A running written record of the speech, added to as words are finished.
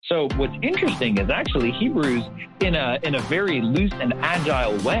So what's interesting is actually Hebrews, in a very loose and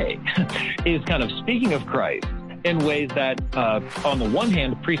agile way, is kind of speaking of Christ in ways that, on the one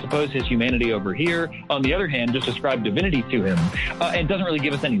hand, presuppose his humanity over here, on the other hand, just ascribe divinity to him, and doesn't really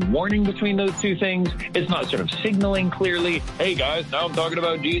give us any warning between those two things. It's not sort of signaling clearly, hey guys, now I'm talking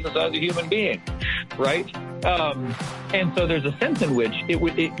about Jesus as a human being, right? And so there's a sense in which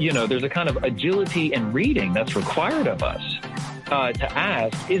there's a kind of agility in reading that's required of us to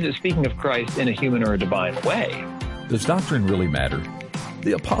ask, is it speaking of Christ in a human or a divine way? Does doctrine really matter?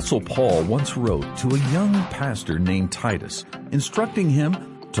 The Apostle Paul once wrote to a young pastor named Titus, instructing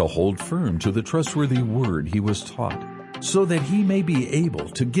him to hold firm to the trustworthy word he was taught, so that he may be able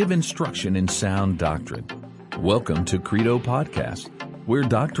to give instruction in sound doctrine. Welcome to Credo Podcast, where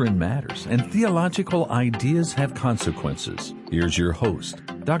doctrine matters and theological ideas have consequences. Here's your host,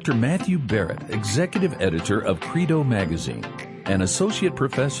 Dr. Matthew Barrett, Executive Editor of Credo Magazine and Associate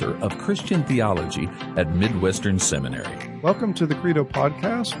Professor of Christian Theology at Midwestern Seminary. Welcome to the Credo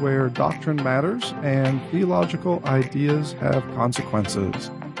Podcast, where doctrine matters and theological ideas have consequences.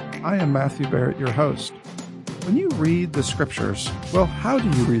 I am Matthew Barrett, your host. When you read the Scriptures, well, how do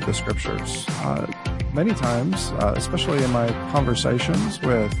you read the Scriptures? Many times, especially in my conversations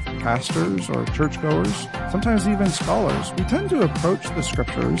with pastors or churchgoers, sometimes even scholars, we tend to approach the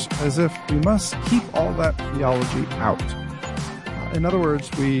Scriptures as if we must keep all that theology out. In other words,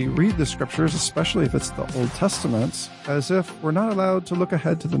 we read the Scriptures, especially if it's the Old Testament, as if we're not allowed to look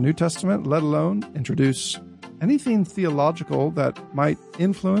ahead to the New Testament, let alone introduce anything theological that might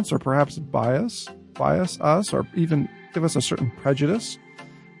influence or perhaps bias us, or even give us a certain prejudice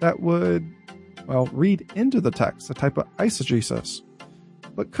that would, read into the text, a type of eisegesis.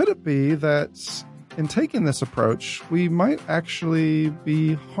 But could it be that in taking this approach, we might actually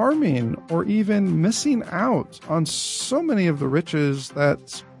be harming or even missing out on so many of the riches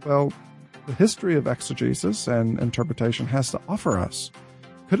that, the history of exegesis and interpretation has to offer us?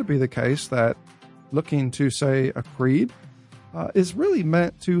 Could it be the case that looking to, say, a creed is really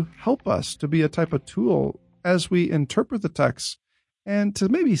meant to help us to be a type of tool as we interpret the text and to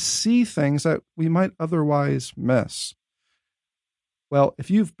maybe see things that we might otherwise miss? Well,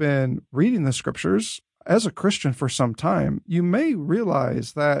 if you've been reading the Scriptures as a Christian for some time, you may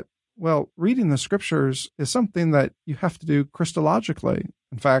realize that, reading the Scriptures is something that you have to do Christologically.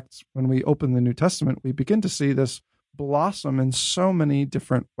 In fact, when we open the New Testament, we begin to see this blossom in so many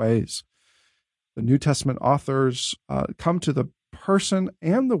different ways. The New Testament authors come to the person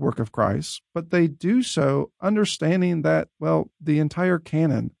and the work of Christ, but they do so understanding that, the entire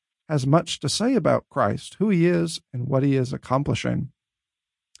canon has much to say about Christ, who he is, and what he is accomplishing.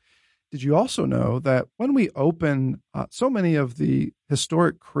 Did you also know that when we open so many of the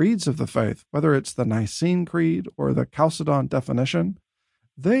historic creeds of the faith, whether it's the Nicene Creed or the Chalcedon definition,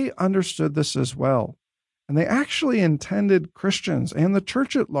 they understood this as well. And they actually intended Christians and the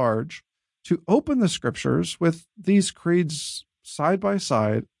church at large to open the Scriptures with these creeds side by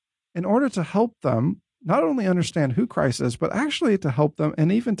side in order to help them not only understand who Christ is, but actually to help them and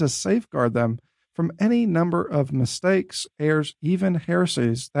even to safeguard them from any number of mistakes, errors, even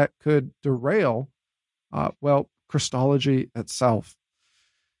heresies that could derail, Christology itself.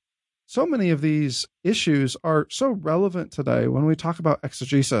 So many of these issues are so relevant today when we talk about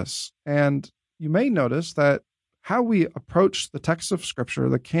exegesis. And you may notice that how we approach the text of Scripture,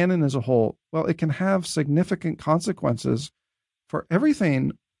 the canon as a whole, it can have significant consequences for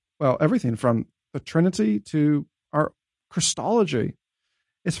everything from the Trinity to our Christology.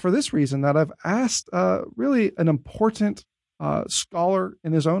 It's for this reason that I've asked really an important scholar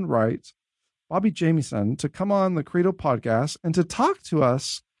in his own right, Bobby Jamieson, to come on the Credo Podcast and to talk to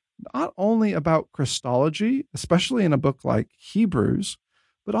us not only about Christology, especially in a book like Hebrews,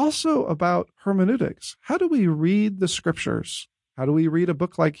 but also about hermeneutics. How do we read the Scriptures? How do we read a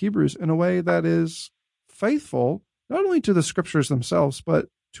book like Hebrews in a way that is faithful, not only to the Scriptures themselves, but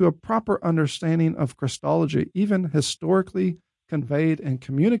to a proper understanding of Christology, even historically conveyed and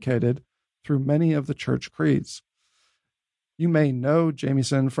communicated through many of the church creeds? You may know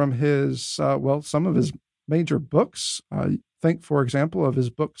Jamieson from his, some of his major books. Think, for example, of his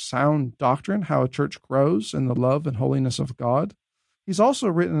book, Sound Doctrine, How a Church Grows in the Love and Holiness of God. He's also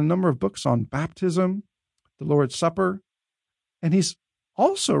written a number of books on baptism, the Lord's Supper, and he's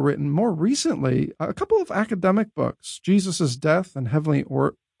also written more recently a couple of academic books, Jesus' Death and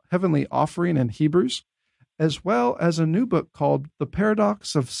Heavenly Offering in Hebrews, as well as a new book called The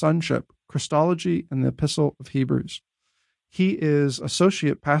Paradox of Sonship, Christology and the Epistle of Hebrews. He is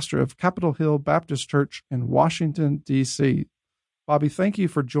associate pastor of Capitol Hill Baptist Church in Washington, D.C. Bobby, thank you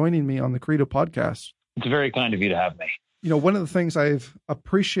for joining me on the Credo Podcast. It's very kind of you to have me. One of the things I've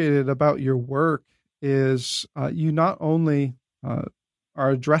appreciated about your work is you not only are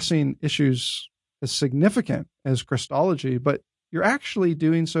addressing issues as significant as Christology, but you're actually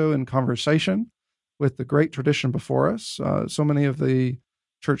doing so in conversation with the great tradition before us. So many of the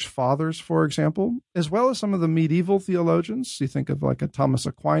church fathers, for example, as well as some of the medieval theologians. You think of like a Thomas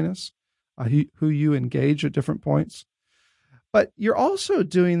Aquinas, who you engage at different points. But you're also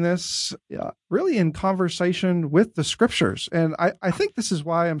doing this really in conversation with the scriptures. And I think this is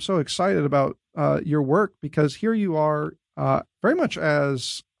why I'm so excited about your work, because here you are very much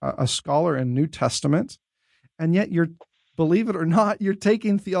as a scholar in New Testament, and yet believe it or not, you're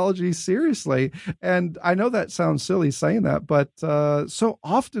taking theology seriously. And I know that sounds silly saying that, but so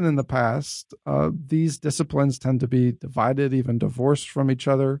often in the past, these disciplines tend to be divided, even divorced from each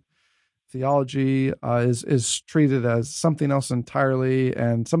other. Theology is treated as something else entirely,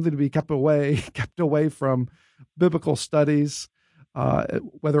 and something to be kept away from biblical studies,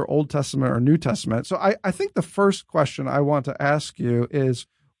 whether Old Testament or New Testament. So I think the first question I want to ask you is,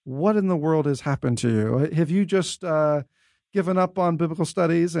 what in the world has happened to you? Have you just given up on biblical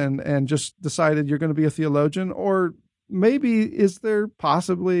studies and just decided you're going to be a theologian? Or maybe is there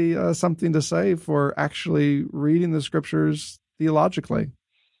possibly something to say for actually reading the scriptures theologically?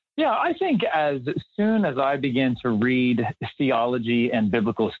 Yeah, I think as soon as I began to read theology and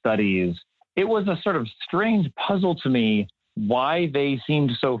biblical studies, it was a sort of strange puzzle to me why they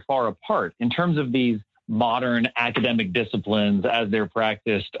seemed so far apart in terms of these modern academic disciplines as they're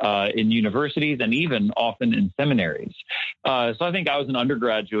practiced in universities and even often in seminaries. So I think I was an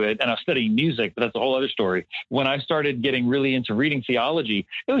undergraduate and I was studying music, but that's a whole other story. When I started getting really into reading theology,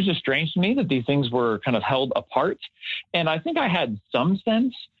 it was just strange to me that these things were kind of held apart. And I think I had some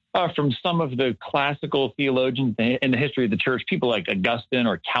sense from some of the classical theologians in the history of the church, people like Augustine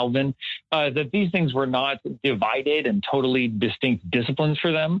or Calvin, that these things were not divided and totally distinct disciplines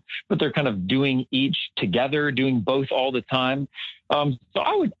for them, but they're kind of doing each together, doing both all the time.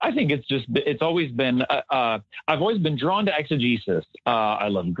 So I think it's always been, I've always been drawn to exegesis. I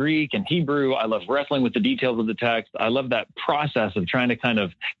love Greek and Hebrew. I love wrestling with the details of the text. I love that process of trying to kind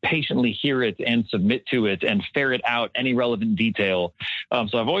of patiently hear it and submit to it and ferret out any relevant detail.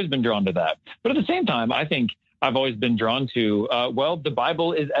 So I've always been drawn to that. But at the same time, I think I've always been drawn to, the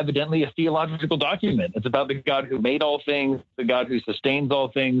Bible is evidently a theological document. It's about the God who made all things, the God who sustains all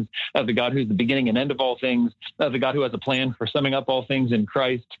things, the God who's the beginning and end of all things, the God who has a plan for summing up all things in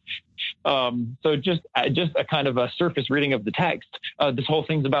Christ. So just a kind of a surface reading of the text. This whole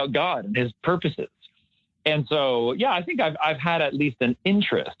thing's about God and his purposes. And so, yeah, I think I've had at least an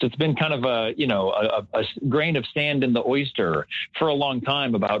interest. It's been kind of a grain of sand in the oyster for a long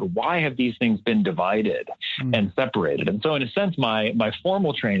time about why have these things been divided and separated. And so in a sense, my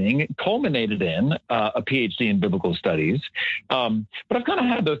formal training culminated in a PhD in biblical studies. But I've kind of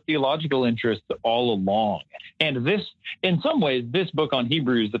had those theological interests all along. And this, in some ways, this book on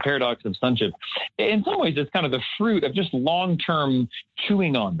Hebrews, The Paradox of Sonship, in some ways, it's kind of the fruit of just long-term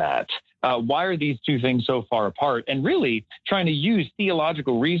chewing on that. Why are these two things so far apart? And really trying to use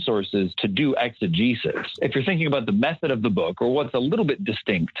theological resources to do exegesis. If you're thinking about the method of the book or what's a little bit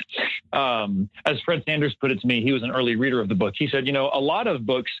distinct, as Fred Sanders put it to me, he was an early reader of the book. He said, a lot of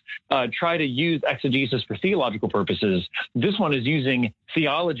books try to use exegesis for theological purposes. This one is using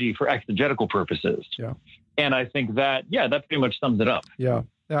theology for exegetical purposes. Yeah. And I think that pretty much sums it up. Yeah.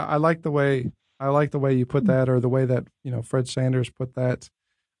 Yeah. I like the way you put that, or the way that, Fred Sanders put that.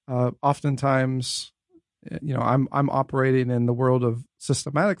 Oftentimes, I'm operating in the world of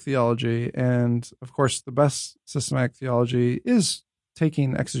systematic theology, and of course, the best systematic theology is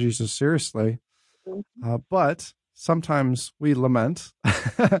taking exegesis seriously. But sometimes we lament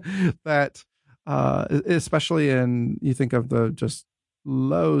that, especially you think of the just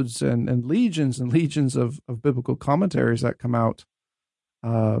loads and legions of biblical commentaries that come out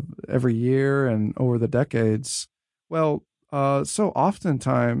every year and over the decades. Well, so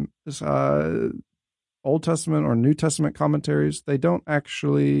oftentimes, Old Testament or New Testament commentaries, they don't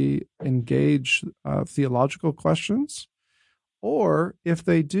actually engage theological questions, or if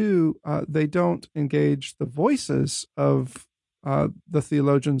they do, they don't engage the voices of the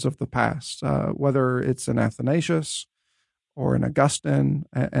theologians of the past, whether it's an Athanasius or an Augustine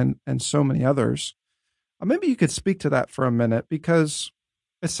and so many others. Maybe you could speak to that for a minute, because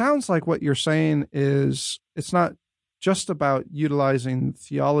it sounds like what you're saying is it's not just about utilizing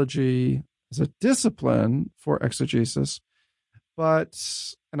theology as a discipline for exegesis, but,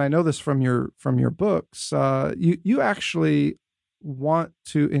 and I know this from your books, you actually want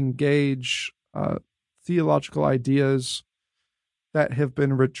to engage theological ideas that have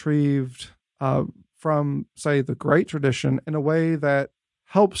been retrieved from, say, the great tradition in a way that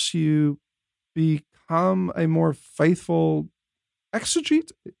helps you become a more faithful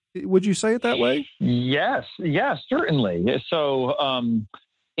exegete? Would you say it that way? Yes, certainly. So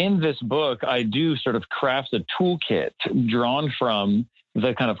in this book, I do sort of craft a toolkit drawn from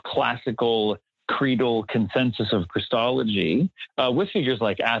the kind of classical creedal consensus of Christology, with figures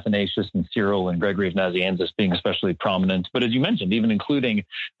like Athanasius and Cyril and Gregory of Nazianzus being especially prominent. But as you mentioned, even including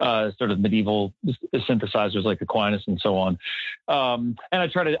sort of medieval synthesizers like Aquinas and so on. And I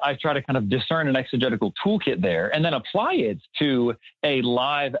try to kind of discern an exegetical toolkit there and then apply it to a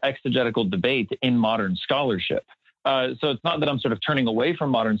live exegetical debate in modern scholarship. So it's not that I'm sort of turning away from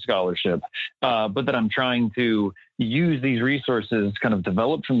modern scholarship, but that I'm trying to use these resources kind of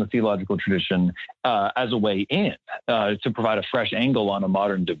developed from the theological tradition as a way in to provide a fresh angle on a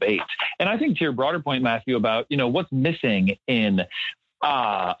modern debate. And I think to your broader point, Matthew, about, what's missing in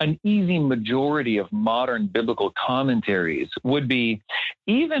an easy majority of modern biblical commentaries would be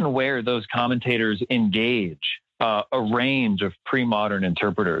even where those commentators engage a range of pre-modern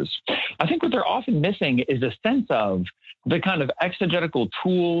interpreters. I think what they're often missing is a sense of the kind of exegetical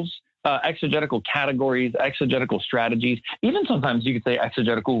tools, exegetical categories, exegetical strategies, even sometimes you could say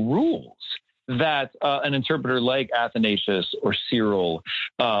exegetical rules that an interpreter like Athanasius or Cyril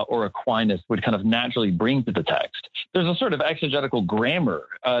or Aquinas would kind of naturally bring to the text. There's a sort of exegetical grammar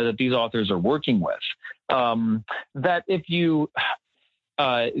that these authors are working with that if you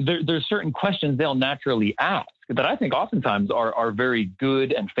there's certain questions they'll naturally ask that I think oftentimes are very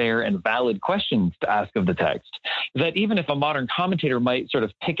good and fair and valid questions to ask of the text, that even if a modern commentator might sort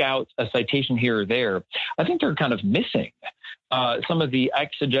of pick out a citation here or there, I think they're kind of missing some of the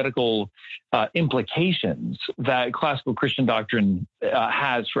exegetical implications that classical Christian doctrine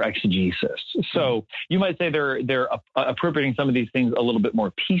has for exegesis. So you might say they're appropriating some of these things a little bit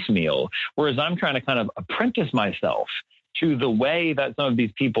more piecemeal, whereas I'm trying to kind of apprentice myself to the way that some of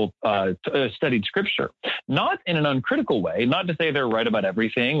these people studied Scripture, not in an uncritical way, not to say they're right about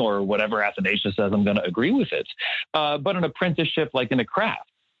everything or whatever Athanasius says, I'm going to agree with it, but an apprenticeship like in a craft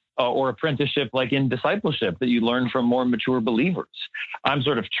or apprenticeship like in discipleship that you learn from more mature believers. I'm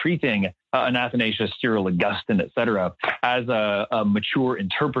sort of treating an Athanasius, Cyril, Augustine, et cetera, as a mature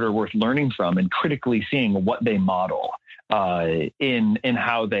interpreter worth learning from and critically seeing what they model. In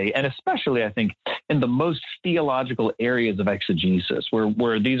how they, and especially I think in the most theological areas of exegesis,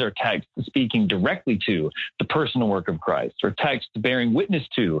 where these are texts speaking directly to the personal work of Christ, or texts bearing witness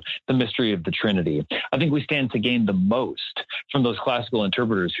to the mystery of the Trinity, I think we stand to gain the most from those classical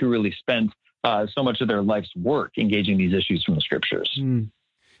interpreters who really spent so much of their life's work engaging these issues from the Scriptures.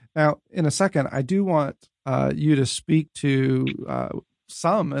 Now, in a second, I do want you to speak to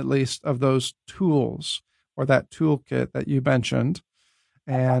some, at least, of those tools or that toolkit that you mentioned,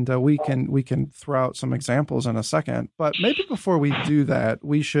 and we can throw out some examples in a second. But maybe before we do that,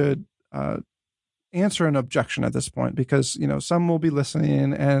 we should answer an objection at this point, because some will be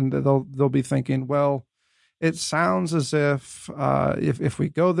listening and they'll be thinking, well, it sounds as if we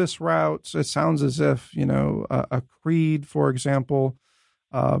go this route, it sounds as if a creed, for example,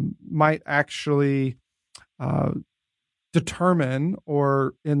 might actually determine,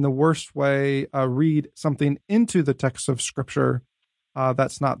 or in the worst way, read something into the text of Scripture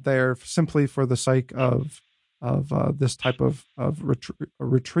that's not there, simply for the sake of this type of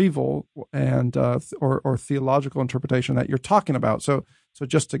retrieval and or theological interpretation that you're talking about. So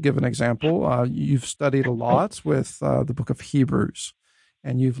just to give an example, you've studied a lot with the book of Hebrews,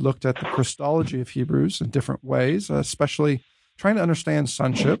 and you've looked at the Christology of Hebrews in different ways, especially trying to understand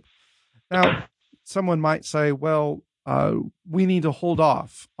sonship. Now, someone might say, well, we need to hold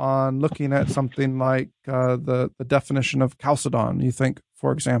off on looking at something like the definition of Chalcedon. You think,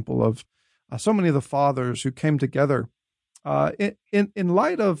 for example, of so many of the fathers who came together in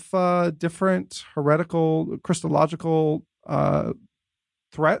light of different heretical, Christological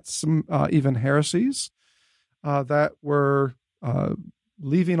threats, even heresies, that were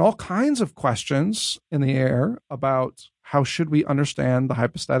leaving all kinds of questions in the air about how should we understand the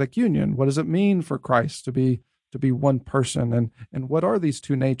hypostatic union? What does it mean for Christ to be one person, and what are these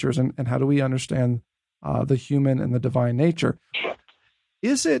two natures, and how do we understand the human and the divine nature?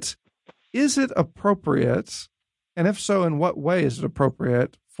 Is it appropriate, and if so, in what way is it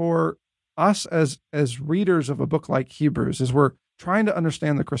appropriate for us as readers of a book like Hebrews, as we're trying to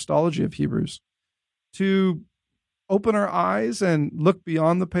understand the Christology of Hebrews, to open our eyes and look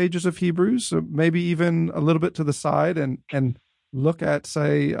beyond the pages of Hebrews, maybe even a little bit to the side, and look at,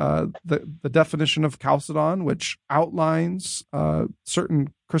 say, the definition of Chalcedon, which outlines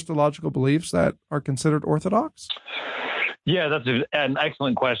certain Christological beliefs that are considered orthodox? Yeah, that's an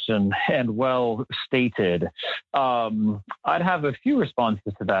excellent question and well stated. I'd have a few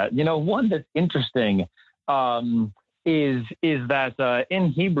responses to that. One that's interesting is that in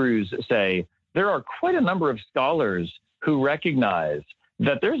Hebrews, say, there are quite a number of scholars who recognize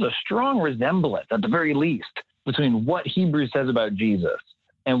that there's a strong resemblance, at the very least, between what Hebrews says about Jesus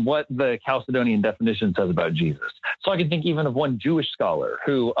and what the Chalcedonian definition says about Jesus. So I can think even of one Jewish scholar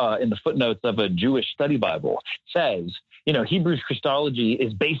who, in the footnotes of a Jewish study Bible, says, Hebrews Christology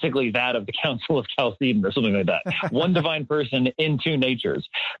is basically that of the Council of Chalcedon or something like that. One divine person in two natures.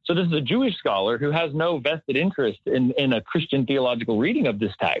 So this is a Jewish scholar who has no vested interest in a Christian theological reading of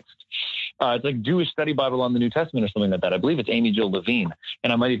this text. It's like Jewish Study Bible on the New Testament or something like that. I believe it's Amy Jill Levine,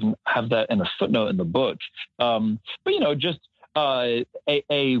 and I might even have that in a footnote in the book. But just a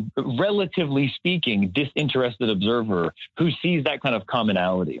relatively speaking disinterested observer who sees that kind of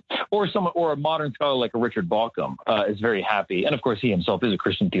commonality, or a modern scholar like a Richard Bauckham is very happy, and of course he himself is a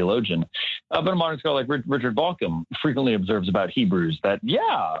Christian theologian, but a modern scholar like Richard Bauckham frequently observes about Hebrews that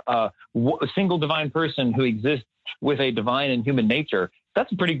a single divine person who exists with a divine and human nature,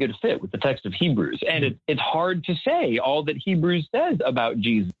 that's a pretty good fit with the text of Hebrews, and it's hard to say all that Hebrews says about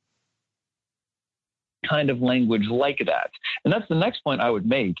Jesus kind of language like that. And that's the next point I would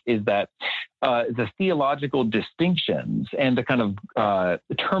make, is that the theological distinctions and the kind of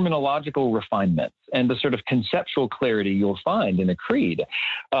terminological refinements and the sort of conceptual clarity you'll find in a creed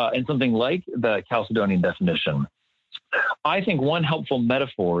and something like the Chalcedonian definition, I think one helpful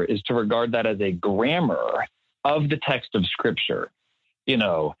metaphor is to regard that as a grammar of the text of Scripture.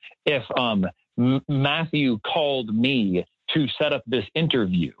 If Matthew called me to set up this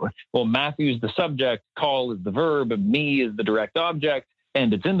interview, well, Matthew's the subject, call is the verb, me is the direct object,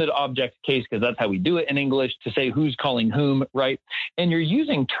 and it's in the object case because that's how we do it in English, to say who's calling whom, right? And you're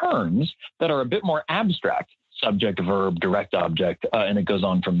using terms that are a bit more abstract, subject, verb, direct object, and it goes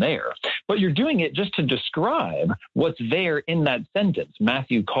on from there. But you're doing it just to describe what's there in that sentence,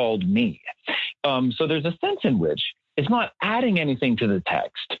 Matthew called me. So there's a sense in which it's not adding anything to the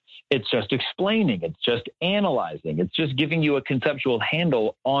text. It's just explaining. It's just analyzing. It's just giving you a conceptual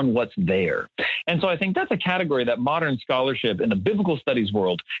handle on what's there. And so I think that's a category that modern scholarship in the biblical studies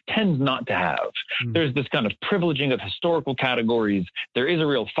world tends not to have. There's this kind of privileging of historical categories. There is a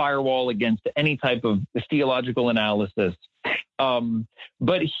real firewall against any type of theological analysis.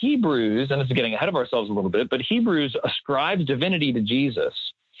 But Hebrews, and this is getting ahead of ourselves a little bit, but Hebrews ascribes divinity to Jesus,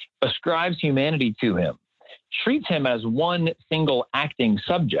 ascribes humanity to him, treats him as one single acting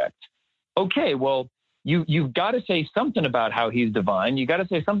subject. Okay, well, you've got to say something about how he's divine. You got to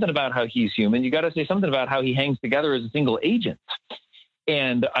say something about how he's human. You got to say something about how he hangs together as a single agent.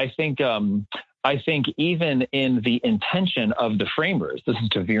 And I think even in the intention of the framers, this is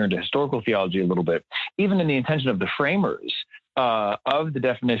to veer into historical theology a little bit, even in the intention of the framers of the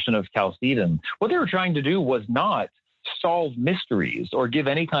definition of Chalcedon, what they were trying to do was not solve mysteries or give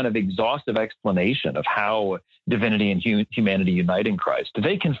any kind of exhaustive explanation of how divinity and humanity unite in Christ.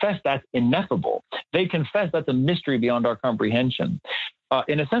 They confess that's ineffable. They confess that's a mystery beyond our comprehension.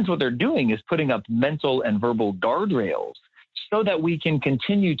 In a sense, what they're doing is putting up mental and verbal guardrails so that we can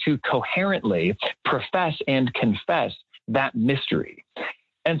continue to coherently profess and confess that mystery.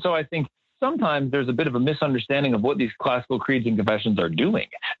 And so I think sometimes there's a bit of a misunderstanding of what these classical creeds and confessions are doing.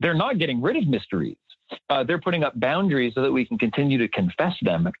 They're not getting rid of mysteries. They're putting up boundaries so that we can continue to confess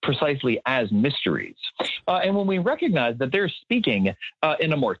them precisely as mysteries. And when we recognize that they're speaking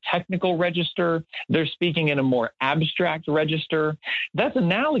in a more technical register, they're speaking in a more abstract register, that's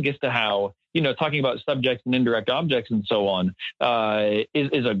analogous to how, talking about subjects and indirect objects and so on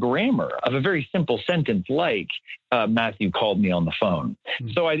is a grammar of a very simple sentence like Matthew called me on the phone.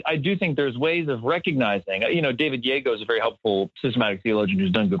 So I do think there's ways of recognizing, David Yeago is a very helpful systematic theologian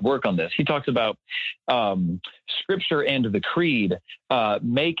who's done good work on this. He talks about Scripture and the Creed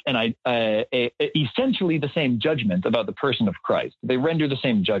make essentially the same judgment about the person of Christ. They render the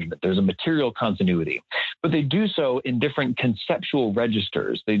same judgment. There's a material continuity, but they do so in different conceptual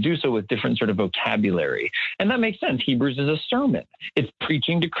registers. They do so with different sort of vocabulary. And that makes sense. Hebrews is a sermon. It's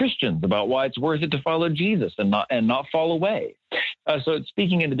preaching to Christians about why it's worth it to follow Jesus and not fall away. So it's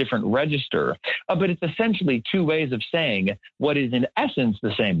speaking in a different register, but it's essentially two ways of saying what is in essence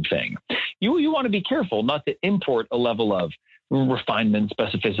the same thing. You want to be careful not to import a level of refinement,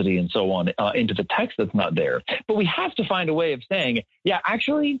 specificity, and so on into the text that's not there. But we have to find a way of saying,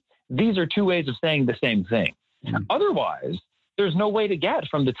 actually, these are two ways of saying the same thing. Otherwise, there's no way to get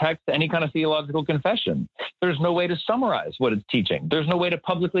from the text to any kind of theological confession. There's no way to summarize what it's teaching. There's no way to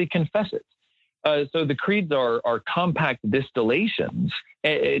publicly confess it. So the creeds are compact distillations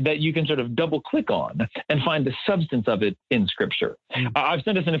that you can sort of double click on and find the substance of it in Scripture. I've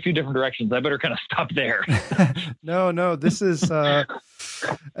sent us in a few different directions. I better kind of stop there. No, this is,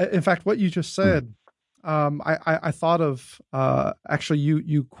 in fact, what you just said. I thought of actually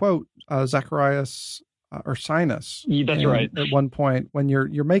you quote Zacharias Ursinus. That's right. At one point, when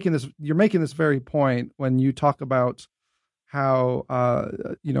you're making this very point when you talk about how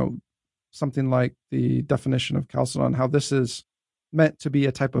something like the definition of Chalcedon, how this is meant to be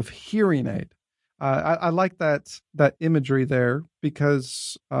a type of hearing aid. I like that imagery there,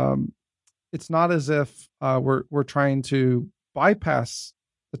 because it's not as if we're trying to bypass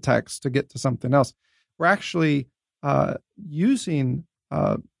the text to get to something else. We're actually using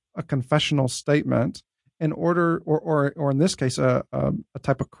a confessional statement in order, or in this case, a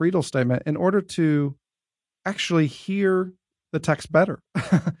type of creedal statement, in order to actually hear the text better,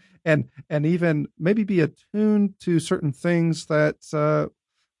 and even maybe be attuned to certain things that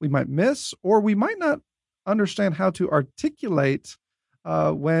we might miss, or we might not understand how to articulate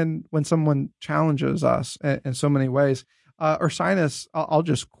when someone challenges us in so many ways. Ursinus, I'll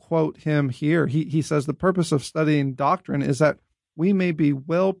just quote him here. He says, the purpose of studying doctrine is that we may be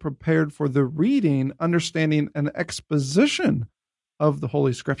well prepared for the reading, understanding, and exposition of the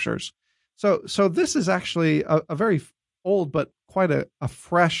Holy Scriptures. So this is actually a very old, but quite a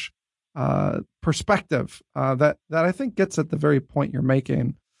fresh perspective that I think gets at the very point you're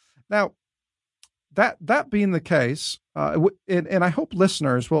making. Now, that being the case, and I hope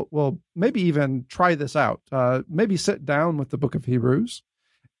listeners will maybe even try this out. Maybe sit down with the book of Hebrews,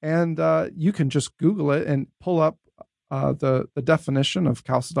 and you can just Google it and pull up the definition of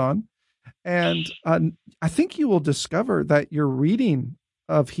Chalcedon. And I think you will discover that your reading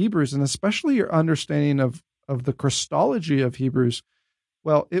of Hebrews, and especially your understanding of the Christology of Hebrews,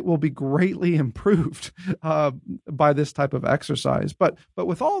 well, it will be greatly improved by this type of exercise. But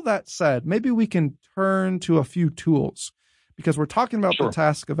with all that said, maybe we can turn to a few tools, because we're talking about the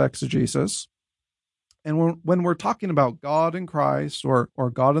task of exegesis. And when we're talking about God in Christ, or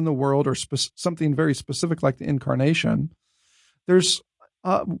God in the world, or something very specific like the incarnation, there's,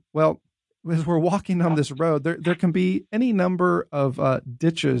 as we're walking on this road, there can be any number of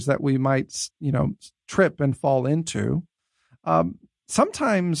ditches that we might, trip and fall into.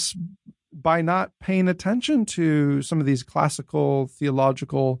 Sometimes by not paying attention to some of these classical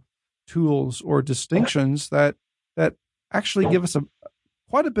theological tools or distinctions that actually give us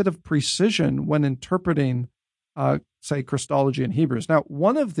quite a bit of precision when interpreting, say, Christology in Hebrews. Now,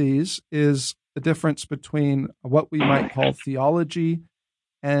 one of these is the difference between what we might call theology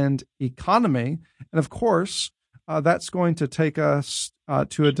and economy. And of course, that's going to take us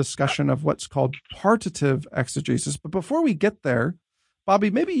to a discussion of what's called partitive exegesis. But before we get there,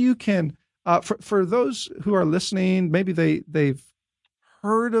 Bobby, maybe you can, for those who are listening, maybe they've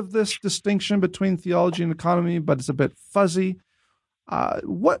heard of this distinction between theology and economy, but it's a bit fuzzy.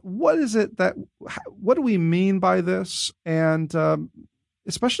 What is it what do we mean by this? And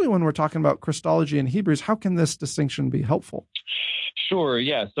especially when we're talking about Christology in Hebrews, how can this distinction be helpful? Sure,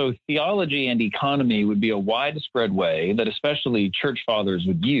 yeah. So theology and economy would be a widespread way that especially church fathers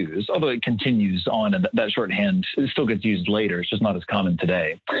would use, although it continues on, and that shorthand still gets used later. It's just not as common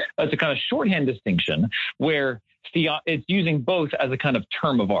today. It's a kind of shorthand distinction where it's using both as a kind of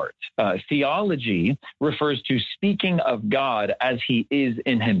term of art. Theology refers to speaking of God as he is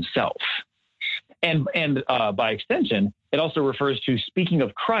in himself. And by extension, it also refers to speaking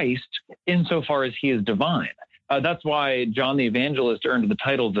of Christ insofar as he is divine. That's why John the Evangelist earned the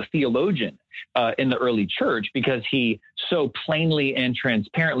title of the theologian in the early church, because he so plainly and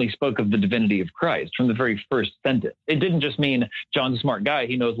transparently spoke of the divinity of Christ from the very first sentence. It didn't just mean John's a smart guy,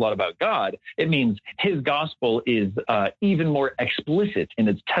 he knows a lot about God. It means his gospel is even more explicit in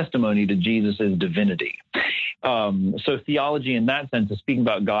its testimony to Jesus' divinity. So theology in that sense is speaking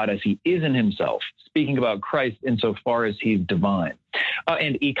about God as he is in himself, speaking about Christ insofar as he's divine.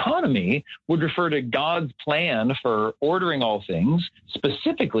 And economy would refer to God's plan for ordering all things,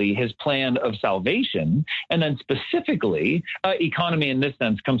 specifically his plan of salvation. And then specifically, economy in this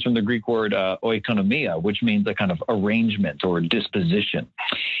sense comes from the Greek word oikonomia, which means a kind of arrangement or disposition.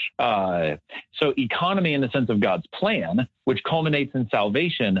 So economy in the sense of God's plan, which culminates in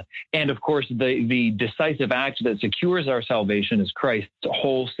salvation. And of course, the decisive act that secures our salvation is Christ's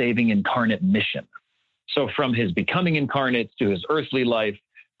whole saving incarnate mission. So from his becoming incarnate to his earthly life,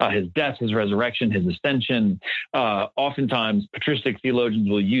 his death, his resurrection, his ascension. Oftentimes, patristic theologians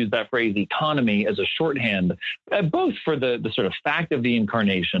will use that phrase economy as a shorthand, both for the sort of fact of the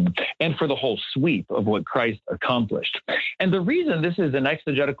incarnation and for the whole sweep of what Christ accomplished. And the reason this is an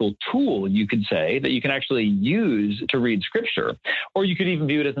exegetical tool, you could say, that you can actually use to read Scripture, or you could even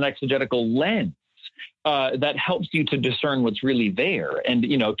view it as an exegetical lens that helps you to discern what's really there and,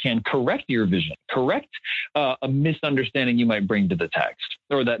 can correct your vision, correct a misunderstanding you might bring to the text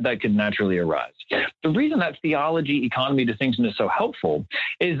or that could naturally arise. The reason that theology economy distinction is so helpful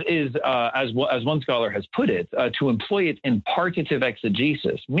is as one scholar has put it, to employ it in partitive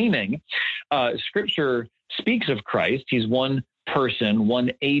exegesis, meaning Scripture speaks of Christ. He's one person,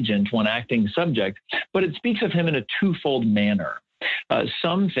 one agent, one acting subject, but it speaks of him in a twofold manner.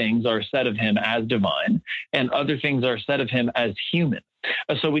 Some things are said of him as divine, and other things are said of him as human.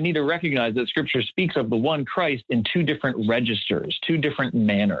 So we need to recognize that Scripture speaks of the one Christ in two different registers, two different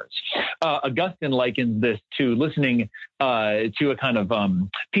manners. Augustine likens this to listening to a kind of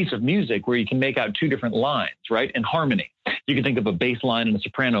piece of music where you can make out two different lines, right, in harmony. You can think of a bass line and a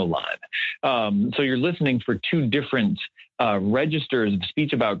soprano line. So you're listening for two different registers of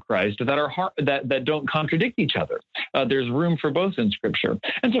speech about Christ that don't contradict each other. There's room for both in Scripture.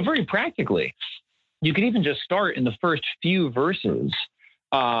 And so very practically, you can even just start in the first few verses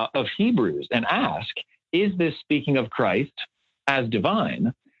of Hebrews and ask, is this speaking of Christ as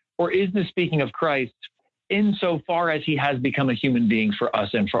divine, or is this speaking of Christ insofar as he has become a human being for us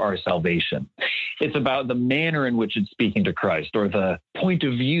and for our salvation? It's about the manner in which it's speaking to Christ, or the point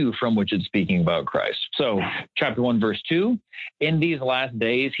of view from which it's speaking about Christ. So chapter 1, verse 2, in these last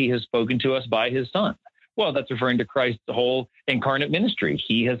days, he has spoken to us by his Son. Well, that's referring to Christ's whole incarnate ministry.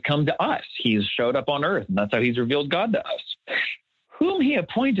 He has come to us. He's showed up on earth, and that's how he's revealed God to us. Whom he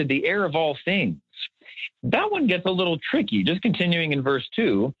appointed the heir of all things. That one gets a little tricky, just continuing in verse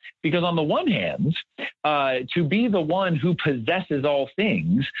 2, because on the one hand, to be the one who possesses all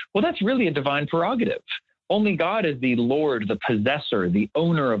things, well, that's really a divine prerogative. Only God is the Lord, the possessor, the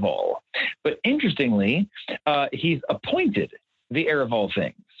owner of all. But interestingly, he's appointed the heir of all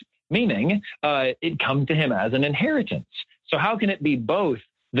things, meaning it comes to him as an inheritance. So how can it be both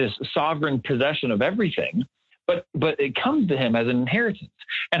this sovereign possession of everything, but it comes to him as an inheritance?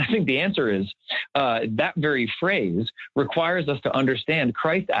 And I think the answer is that very phrase requires us to understand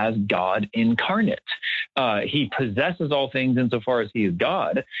Christ as God incarnate. He possesses all things insofar as he is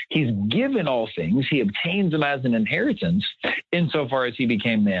God. He's given all things. He obtains them as an inheritance insofar as he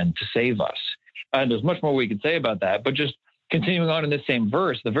became man to save us. And there's much more we could say about that, but just continuing on in this same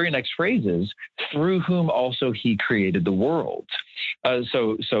verse, the very next phrase is, through whom also he created the world.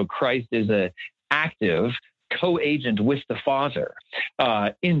 So Christ is an active co-agent with the Father,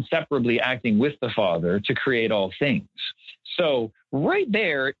 inseparably acting with the Father to create all things. So right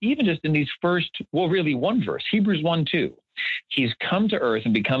there, even just in these first, really one verse, Hebrews 1:2, he's come to earth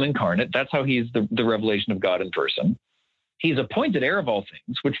and become incarnate. That's how he's the revelation of God in person. He's appointed heir of all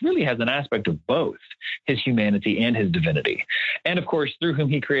things, which really has an aspect of both his humanity and his divinity. And of course, through whom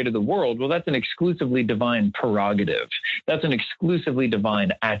he created the world, well, that's an exclusively divine prerogative. That's an exclusively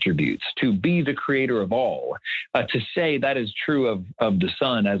divine attribute. To be the creator of all, to say that is true of the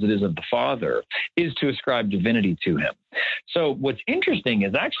Son as it is of the Father, is to ascribe divinity to him. So what's interesting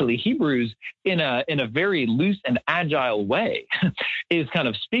is actually Hebrews, in a very loose and agile way, is kind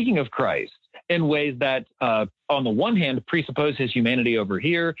of speaking of Christ in ways that, on the one hand, presuppose his humanity over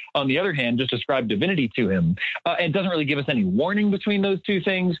here. On the other hand, just ascribe divinity to him. It doesn't really give us any warning between those two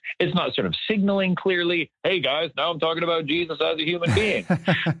things. It's not sort of signaling clearly, hey, guys, now I'm talking about Jesus as a human being,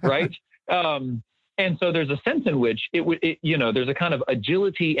 right? And so there's a sense in which there's a kind of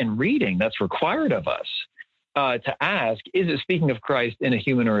agility in reading that's required of us. To ask, is it speaking of Christ in a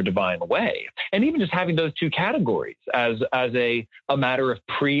human or a divine way? And even just having those two categories as a matter of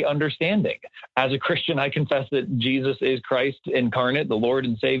pre-understanding. As a Christian, I confess that Jesus is Christ incarnate, the Lord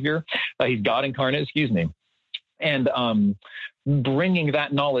and Savior. He's God incarnate, And bringing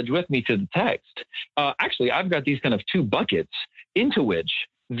that knowledge with me to the text. Actually, I've got these kind of two buckets into which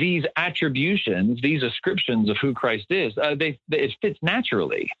these attributions, these ascriptions of who Christ is, it fits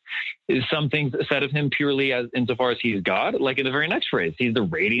naturally. Some things said of him purely as insofar as he is God, like in the very next phrase, he's the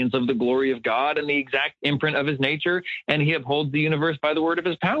radiance of the glory of God and the exact imprint of his nature, and he upholds the universe by the word of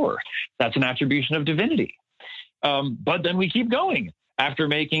his power. That's an attribution of divinity. But then we keep going. After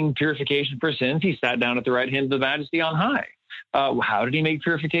making purification for sins, he sat down at the right hand of the Majesty on high. How did he make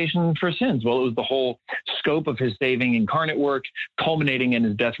purification for sins? Well, it was the whole scope of his saving incarnate work, culminating in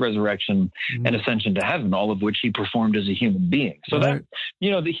his death, resurrection, and ascension to heaven, all of which he performed as a human being. So that,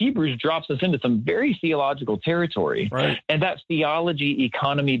 the Hebrews drops us into some very theological territory. Right. And that theology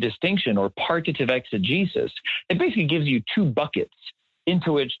economy distinction, or partitive exegesis, it basically gives you two buckets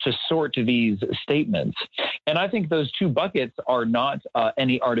into which to sort these statements. And I think those two buckets are not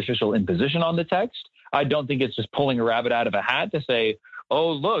any artificial imposition on the text. I don't think it's just pulling a rabbit out of a hat to say,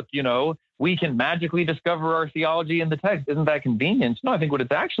 oh, look, we can magically discover our theology in the text. Isn't that convenient? No, I think what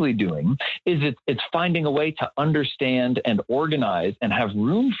it's actually doing is it's finding a way to understand and organize and have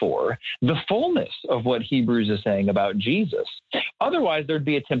room for the fullness of what Hebrews is saying about Jesus. Otherwise, there'd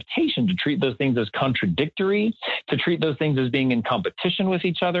be a temptation to treat those things as contradictory, to treat those things as being in competition with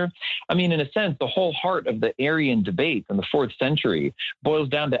each other. I mean, in a sense, the whole heart of the Arian debate in the 4th century boils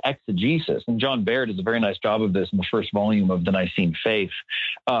down to exegesis. And John Baird does a very nice job of this in the first volume of the Nicene Faith.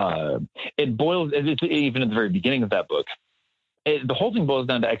 It's even at the very beginning of that book. The whole thing boils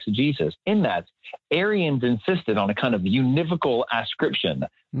down to exegesis, in that Arians insisted on a kind of univocal ascription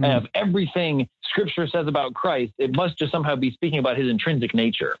of everything Scripture says about Christ. It must just somehow be speaking about his intrinsic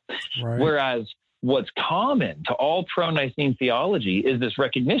nature. Right. Whereas what's common to all pro-Nicene theology is this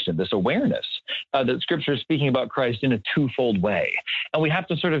recognition, this awareness that Scripture is speaking about Christ in a twofold way. And we have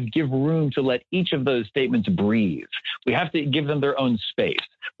to sort of give room to let each of those statements breathe. We have to give them their own space.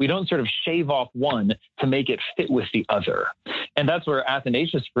 We don't sort of shave off one to make it fit with the other. And that's where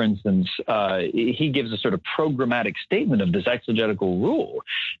Athanasius, for instance, he gives a sort of programmatic statement of this exegetical rule.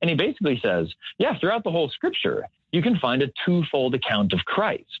 And he basically says, throughout the whole Scripture, you can find a twofold account of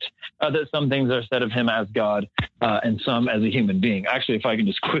Christ, that some things are said of him as God and some as a human being. Actually, if I can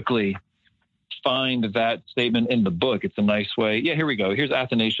just quickly find that statement in the book, it's a nice way. Yeah, here we go. Here's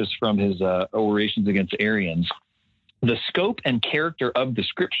Athanasius from his Orations Against Arians. The scope and character of the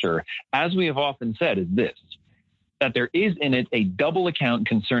Scripture, as we have often said, is this: that there is in it a double account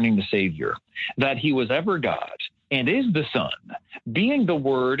concerning the Savior, that he was ever God and is the Son, being the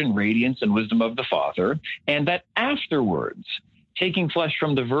Word and radiance and wisdom of the Father, and that afterwards, taking flesh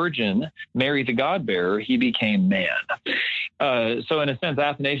from the Virgin, Mary the God-bearer, he became man. So in a sense,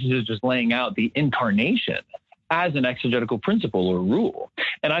 Athanasius is just laying out the incarnation as an exegetical principle or rule.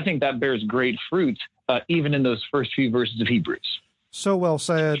 And I think that bears great fruit even in those first few verses of Hebrews. So well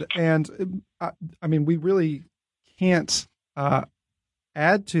said. And I mean, we really can't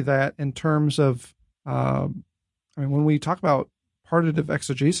add to that in terms of, when we talk about partitive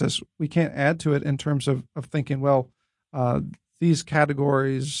exegesis, we can't add to it in terms of thinking, well, these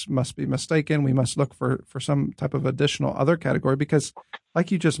categories must be mistaken. We must look for some type of additional other category, because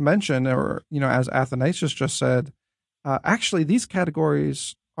like you just mentioned, or, as Athanasius just said, actually these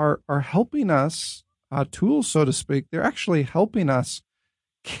categories are helping us, tools, so to speak. They're actually helping us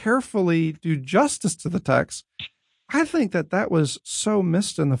carefully do justice to the text. I think that was so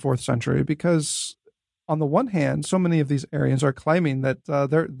missed in the 4th century, because on the one hand, so many of these Arians are claiming that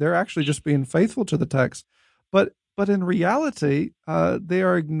they're actually just being faithful to the text, but in reality, they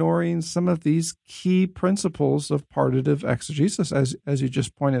are ignoring some of these key principles of partitive exegesis, as you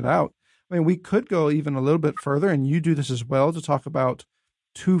just pointed out. I mean, we could go even a little bit further, and you do this as well, to talk about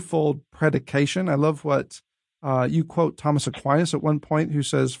twofold predication. I love what you quote Thomas Aquinas at one point, who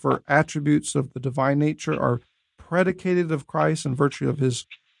says, "For attributes of the divine nature are predicated of Christ in virtue of his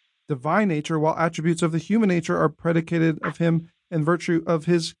divine nature, while attributes of the human nature are predicated of him in virtue of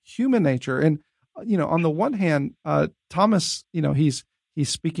his human nature." And on the one hand, Thomas, he's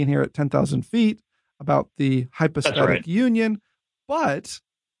speaking here at 10,000 feet about the hypostatic union. But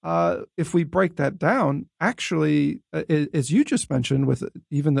if we break that down, actually, as you just mentioned, with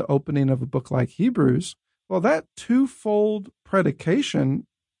even the opening of a book like Hebrews, well, that twofold predication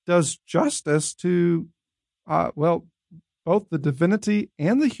does justice to, both the divinity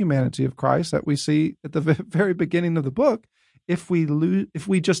and the humanity of Christ that we see at the very beginning of the book. If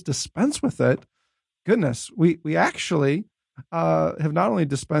we just dispense with it, goodness, we actually have not only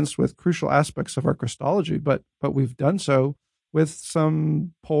dispensed with crucial aspects of our Christology, but we've done so with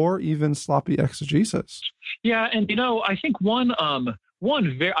some poor, even sloppy exegesis. Yeah, and I think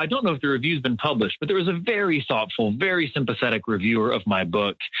I don't know if the review's been published, but there was a very thoughtful, very sympathetic reviewer of my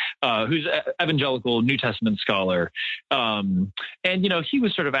book who's an evangelical New Testament scholar. And, he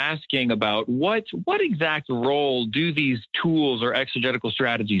was sort of asking about what exact role do these tools or exegetical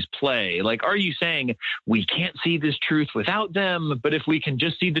strategies play? Like, are you saying we can't see this truth without them, but if we can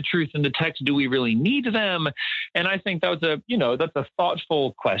just see the truth in the text, do we really need them? And I think that's a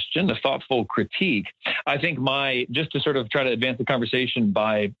thoughtful question, a thoughtful critique. I think just to sort of try to advance the conversation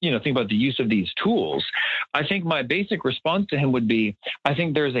by, think about the use of these tools, I think my basic response to him would be, I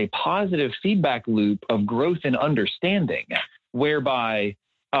think there's a positive feedback loop of growth in understanding, whereby,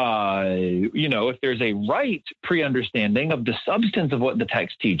 if there's a right pre-understanding of the substance of what the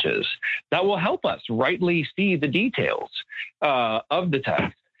text teaches, that will help us rightly see the details of the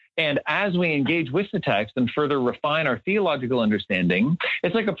text. And as we engage with the text and further refine our theological understanding,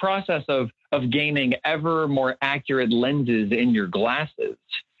 it's like a process of gaining ever more accurate lenses in your glasses.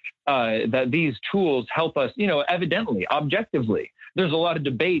 That these tools help us, evidently, objectively. There's a lot of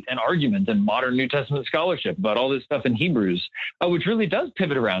debate and argument in modern New Testament scholarship about all this stuff in Hebrews, which really does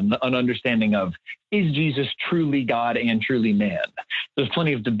pivot around an understanding of, is Jesus truly God and truly man? There's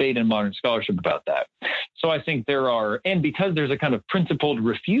plenty of debate in modern scholarship about that. So I think and because there's a kind of principled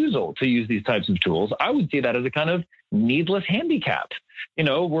refusal to use these types of tools, I would see that as a kind of needless handicap.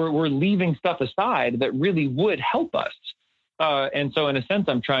 We're leaving stuff aside that really would help us. And so in a sense,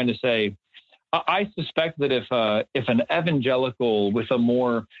 I'm trying to say, I suspect that if an evangelical with a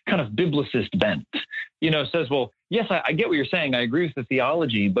more kind of biblicist bent, says, well, yes, I get what you're saying. I agree with the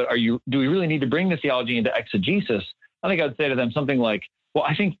theology, but do we really need to bring the theology into exegesis? I think I'd say to them something like, well,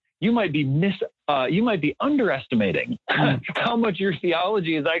 I think you might be underestimating how much your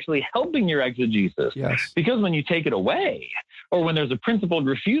theology is actually helping your exegesis. Yes. Because when you take it away, or when there's a principled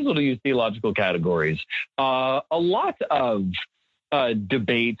refusal to use theological categories, a lot of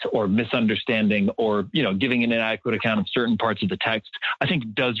debate or misunderstanding or, giving an inadequate account of certain parts of the text, I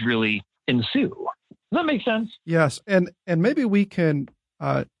think does really ensue. Does that make sense? Yes. And maybe we can,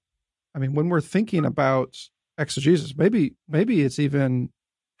 when we're thinking about exegesis, maybe it's even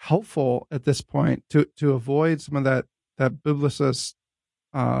helpful at this point to avoid some of that biblicist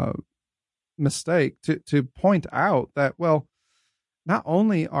mistake to point out that, well, not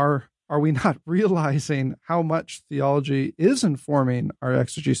only are we not realizing how much theology is informing our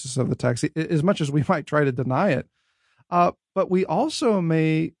exegesis of the text, as much as we might try to deny it, but we also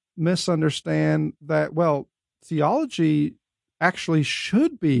may misunderstand that, well, theology actually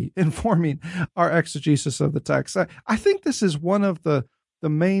should be informing our exegesis of the text. I think this is one of the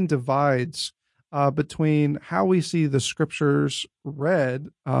main divides between how we see the scriptures read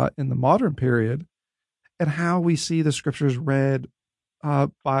in the modern period and how we see the scriptures read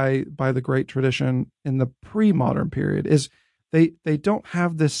by the great tradition in the pre-modern period. Is they don't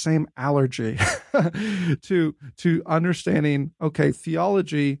have this same allergy to understanding, okay,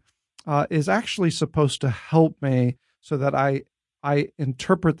 theology is actually supposed to help me so that I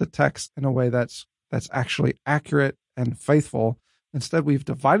interpret the text in a way that's actually accurate and faithful. Instead, we've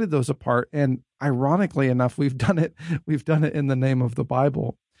divided those apart, and ironically enough, we've done it in the name of the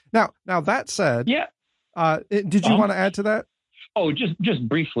Bible. Now that said, yeah. Did you want to add to that? Oh, just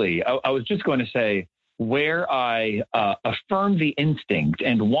briefly. I was just going to say, where I affirm the instinct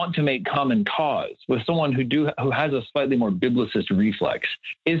and want to make common cause with someone who has a slightly more biblicist reflex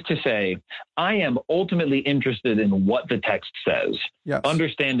is to say, I am ultimately interested in what the text says, yes,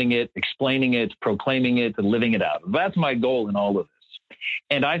 understanding it, explaining it, proclaiming it, and living it out. That's my goal in all of this.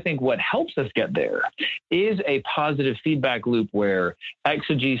 And I think what helps us get there is a positive feedback loop where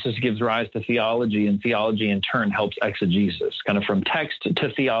exegesis gives rise to theology, and theology in turn helps exegesis, kind of from text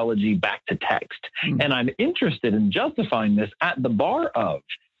to theology back to text. And I'm interested in justifying this at the bar of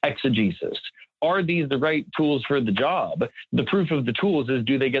exegesis. Are these the right tools for the job? The proof of the tools is,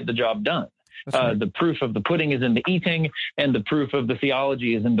 do they get the job done? Right. The proof of the pudding is in the eating, and the proof of the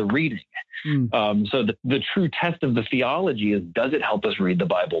theology is in the reading. So the true test of the theology is, does it help us read the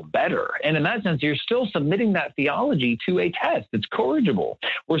Bible better? And in that sense, you're still submitting that theology to a test. It's corrigible.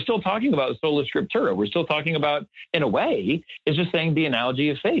 We're still talking about sola scriptura. We're still talking about, in a way, it's just saying the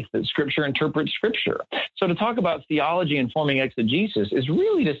analogy of faith, that Scripture interprets Scripture. So to talk about theology informing exegesis is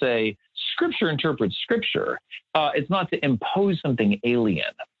really to say Scripture interprets Scripture. It's not to impose something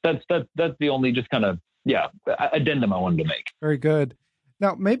alien. That's the only just kind of, addendum I wanted to make. Very good.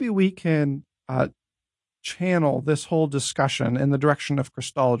 Now, maybe we can channel this whole discussion in the direction of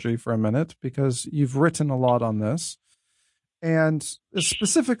Christology for a minute, because you've written a lot on this, and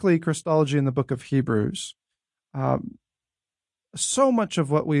specifically Christology in the book of Hebrews. So much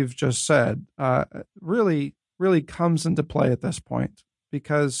of what we've just said really comes into play at this point,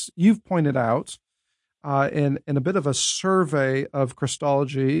 because you've pointed out in a bit of a survey of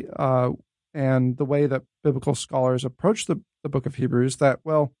Christology and the way that biblical scholars approach the book of Hebrews, that,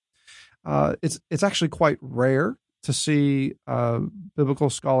 well, it's actually quite rare to see biblical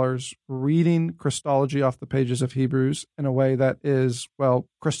scholars reading Christology off the pages of Hebrews in a way that is, well,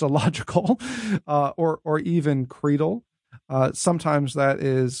 Christological or even creedal. Sometimes that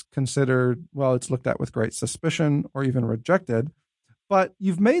is considered, well, it's looked at with great suspicion or even rejected. But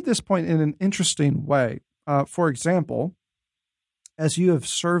you've made this point in an interesting way. For example, as you have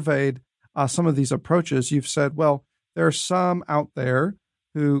surveyed some of these approaches, you've said, well, there are some out there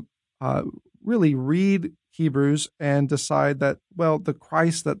who really read Hebrews and decide that, well, the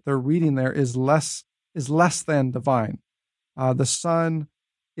Christ that they're reading there is less than divine. The Son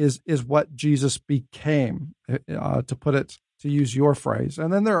is what Jesus became, to use your phrase.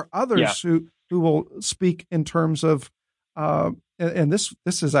 And then there are others who will speak in terms of, and this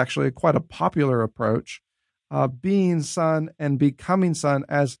is actually quite a popular approach, being Son and becoming Son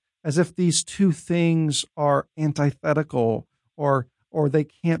as if these two things are antithetical or they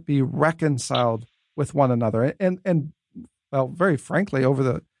can't be reconciled with one another. And well, very frankly, over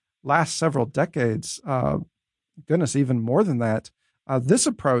the last several decades, goodness, even more than that, this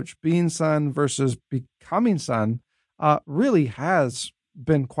approach, being Son versus becoming Son, really has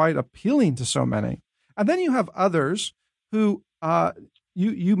been quite appealing to so many. And then you have others who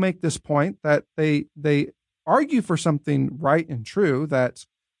you make this point that they argue for something right and true, that,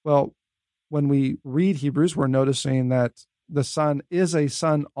 well, when we read Hebrews, we're noticing that the Son is a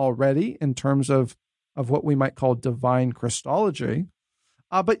Son already in terms of what we might call divine Christology.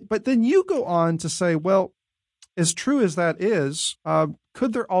 But then you go on to say, well, as true as that is,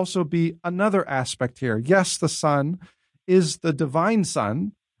 could there also be another aspect here? Yes, the Son is the divine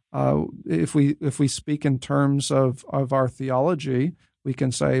Son. If we speak in terms of our theology, we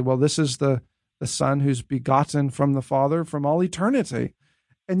can say, well, this is the Son who's begotten from the Father from all eternity.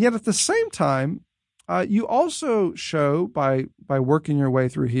 And yet at the same time, you also show by working your way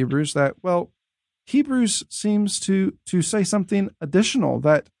through Hebrews that, well, Hebrews seems to say something additional,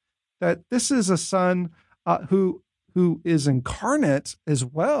 that this is a Son who is incarnate as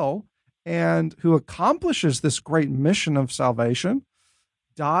well, and who accomplishes this great mission of salvation,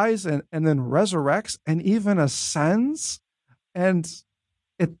 dies and then resurrects and even ascends. And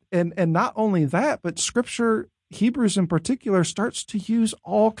not only that, but Scripture, Hebrews in particular, starts to use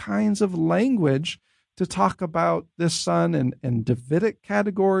all kinds of language to talk about this Son in Davidic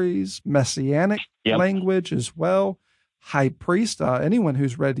categories, messianic language as well, high priest. Anyone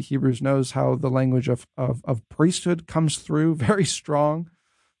who's read Hebrews knows how the language of priesthood comes through very strong.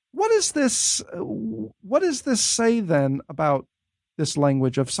 What does this say then about this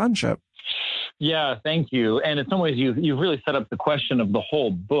language of sonship? Yeah, thank you. And in some ways, you've really set up the question of the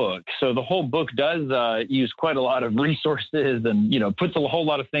whole book. So the whole book does use quite a lot of resources and, puts a whole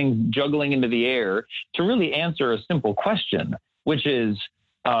lot of things juggling into the air to really answer a simple question, which is,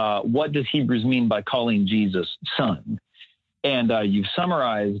 what does Hebrews mean by calling Jesus Son? And you've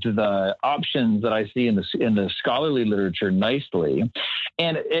summarized the options that I see in the scholarly literature nicely.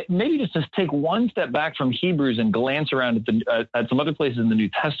 And maybe just to take one step back from Hebrews and glance around at some other places in the New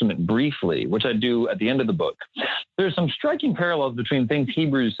Testament briefly, which I do at the end of the book. There's some striking parallels between things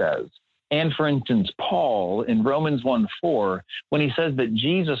Hebrews says and, for instance, Paul in Romans 1:4, when he says that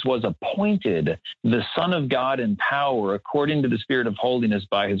Jesus was appointed the Son of God in power according to the Spirit of holiness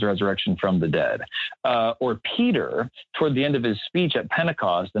by his resurrection from the dead. Or Peter, toward the end of his speech at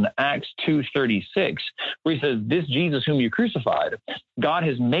Pentecost in Acts 2:36, where he says, this Jesus whom you crucified, God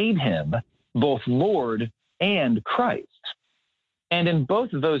has made him both Lord and Christ. And in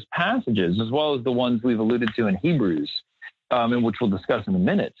both of those passages, as well as the ones we've alluded to in Hebrews, and which we'll discuss in a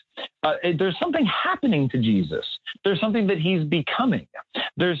minute, there's something happening to Jesus. There's something that he's becoming.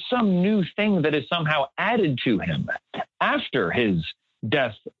 There's some new thing that is somehow added to him after his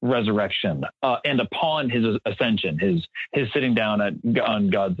death, resurrection, and upon his ascension, his sitting down on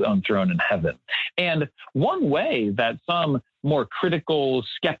God's own throne in heaven. And one way that some more critical,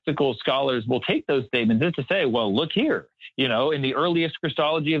 skeptical scholars will take those statements is to say, well, look here, in the earliest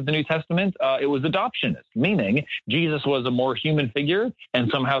Christology of the New Testament, it was adoptionist, meaning Jesus was a more human figure and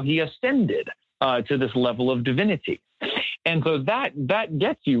somehow he ascended to this level of divinity. And so that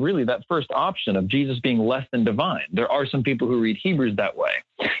gets you really that first option of Jesus being less than divine. There are some people who read Hebrews that way.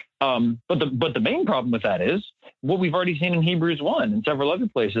 But the main problem with that is what we've already seen in Hebrews 1 and several other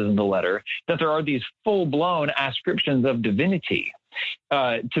places in the letter, that there are these full-blown ascriptions of divinity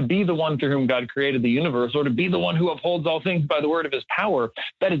to be the one through whom God created the universe, or to be the one who upholds all things by the word of his power,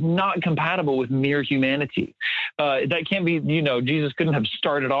 that is not compatible with mere humanity. That can't be, Jesus couldn't have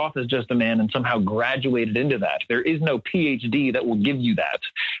started off as just a man and somehow graduated into that. There is no PhD that will give you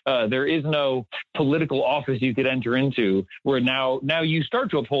that. There is no political office you could enter into where now you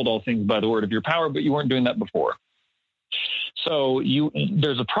start to uphold all things by the word of your power, but you weren't doing that before. So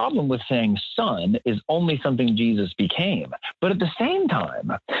there's a problem with saying son is only something Jesus became. But at the same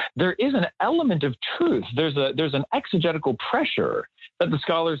time, there is an element of truth. There's an exegetical pressure that the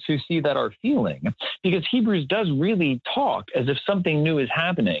scholars who see that are feeling, because Hebrews does really talk as if something new is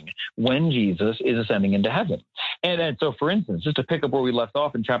happening when Jesus is ascending into heaven. And so, for instance, just to pick up where we left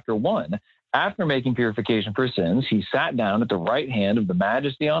off in chapter 1, after making purification for sins, he sat down at the right hand of the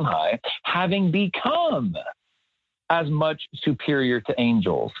Majesty on high, having become as much superior to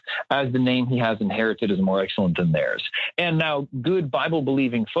angels as the name he has inherited is more excellent than theirs. And now good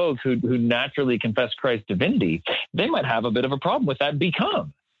Bible-believing folks who naturally confess Christ's divinity, they might have a bit of a problem with that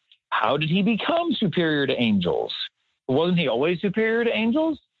become. How did he become superior to angels? Wasn't he always superior to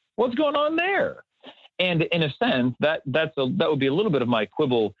angels? What's going on there? And in a sense, that would be a little bit of my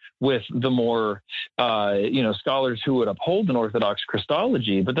quibble with the more, scholars who would uphold an Orthodox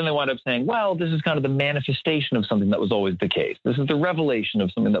Christology, but then they wind up saying, well, this is kind of the manifestation of something that was always the case. This is the revelation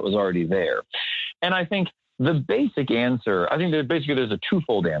of something that was already there. And I think the basic answer, there's a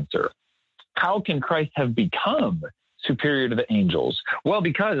twofold answer. How can Christ have become superior to the angels? Well,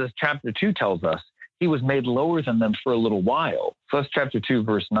 because as chapter 2 tells us, he was made lower than them for a little while. So that's chapter 2,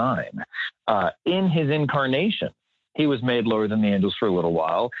 verse 9. In his incarnation, he was made lower than the angels for a little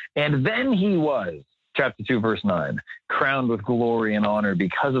while. And then he was, chapter 2, verse 9, crowned with glory and honor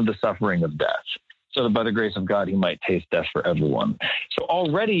because of the suffering of death, so that by the grace of God, he might taste death for everyone. So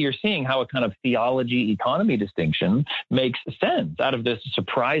already you're seeing how a kind of theology economy distinction makes sense out of this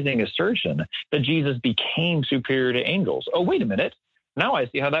surprising assertion that Jesus became superior to angels. Oh, wait a minute. Now I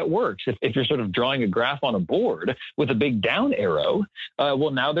see how that works. If you're sort of drawing a graph on a board with a big down arrow,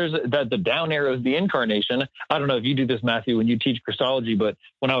 now there's the down arrow is the incarnation. I don't know if you do this, Matthew, when you teach Christology, but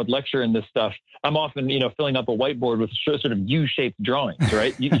when I would lecture in this stuff, I'm often, filling up a whiteboard with sort of U-shaped drawings,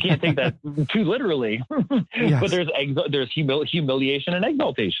 right? You can't take that too literally, yes. But there's humiliation and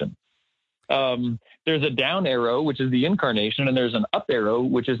exaltation. There's a down arrow, which is the incarnation, and there's an up arrow,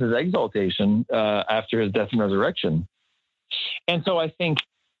 which is his exaltation after his death and resurrection. And so I think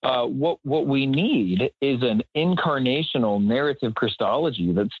what we need is an incarnational narrative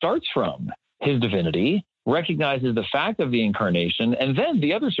Christology that starts from his divinity, recognizes the fact of the incarnation, and then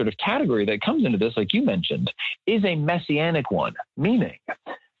the other sort of category that comes into this, like you mentioned, is a messianic one, meaning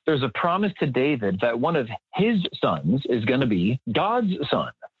there's a promise to David that one of his sons is going to be God's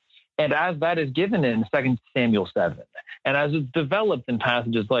son. And as that is given in 2 Samuel 7, and as it's developed in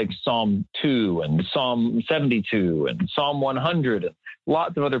passages like Psalm 2 and Psalm 72 and Psalm 100 and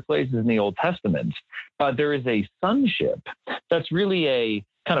lots of other places in the Old Testament, there is a sonship that's really a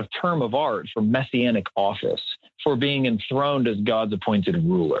kind of term of art for messianic office, for being enthroned as God's appointed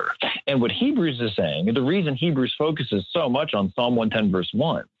ruler. And what Hebrews is saying, and the reason Hebrews focuses so much on Psalm 110, verse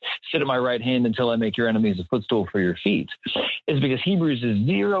 1, sit at my right hand until I make your enemies a footstool for your feet, is because Hebrews is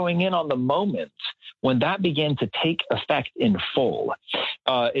zeroing in on the moment when that began to take effect in full.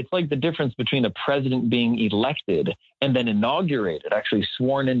 It's like the difference between a president being elected and then inaugurated, actually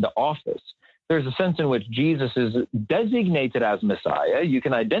sworn into office. There's a sense in which Jesus is designated as Messiah. You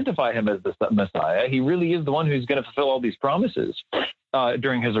can identify him as the Messiah. He really is the one who's going to fulfill all these promises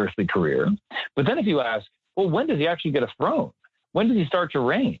during his earthly career. But then if you ask, well, when does he actually get a throne? When does he start to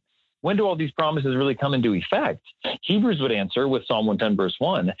reign? When do all these promises really come into effect? Hebrews would answer with Psalm 110, verse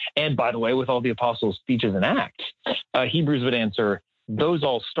 1. And by the way, with all the apostles' speeches and acts, Hebrews would answer, those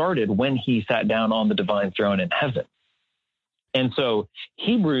all started when he sat down on the divine throne in heaven. And so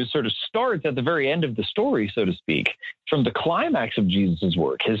Hebrews sort of starts at the very end of the story, so to speak, from the climax of Jesus'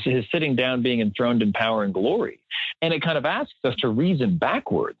 work, his sitting down, being enthroned in power and glory. And it kind of asks us to reason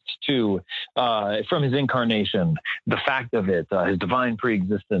backwards to from his incarnation, the fact of it, his divine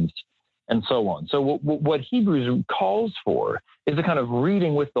preexistence, and so on. So what Hebrews calls for is a kind of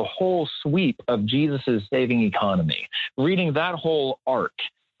reading with the whole sweep of Jesus' saving economy, reading that whole arc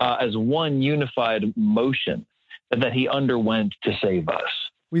as one unified motion that he underwent to save us.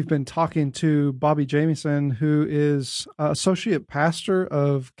 We've been talking to Bobby Jamieson, who is associate pastor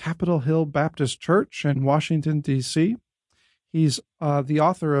of Capitol Hill Baptist Church in Washington, D.C. He's the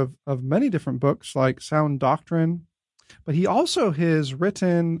author of many different books like Sound Doctrine, but he also has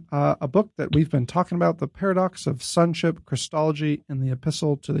written a book that we've been talking about, The Paradox of Sonship, Christology in the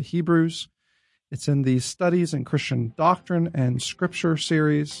Epistle to the Hebrews. It's in the Studies in Christian Doctrine and Scripture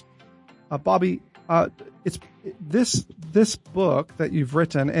series. Bobby, it's this book that you've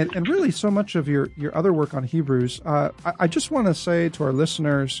written, and really so much of your other work on Hebrews. I just want to say to our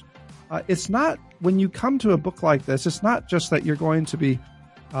listeners, it's not, when you come to a book like this, it's not just that you're going to be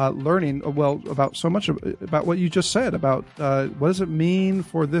learning about so much about what you just said about what does it mean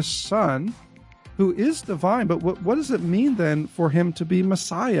for this Son who is divine, but what does it mean then for him to be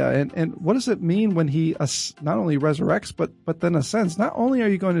Messiah, and what does it mean when he not only resurrects but then ascends? Not only are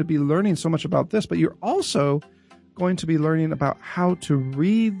you going to be learning so much about this, but you're also going to be learning about how to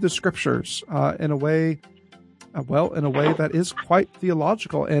read the Scriptures in a way that is quite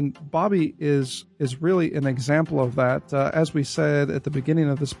theological. And Bobby is really an example of that. As we said at the beginning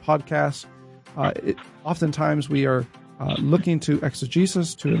of this podcast, oftentimes we are looking to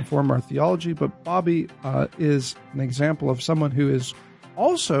exegesis to inform our theology, but Bobby is an example of someone who is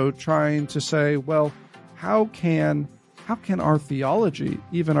also trying to say, well, how can our theology,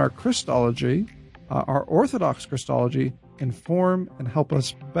 even our Christology, our Orthodox Christology, inform and help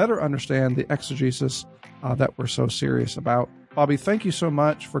us better understand the exegesis that we're so serious about? Bobby, thank you so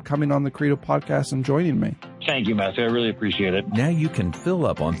much for coming on the Credo podcast and joining me. Thank you, Matthew. I really appreciate it. Now you can fill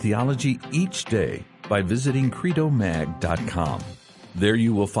up on theology each day by visiting credomag.com. There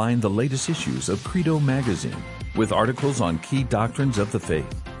you will find the latest issues of Credo Magazine with articles on key doctrines of the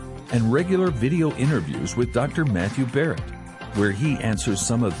faith and regular video interviews with Dr. Matthew Barrett, where he answers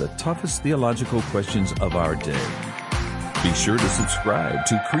some of the toughest theological questions of our day. Be sure to subscribe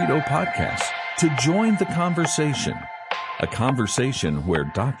to Credo Podcast to join the conversation, a conversation where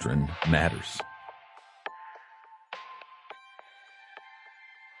doctrine matters.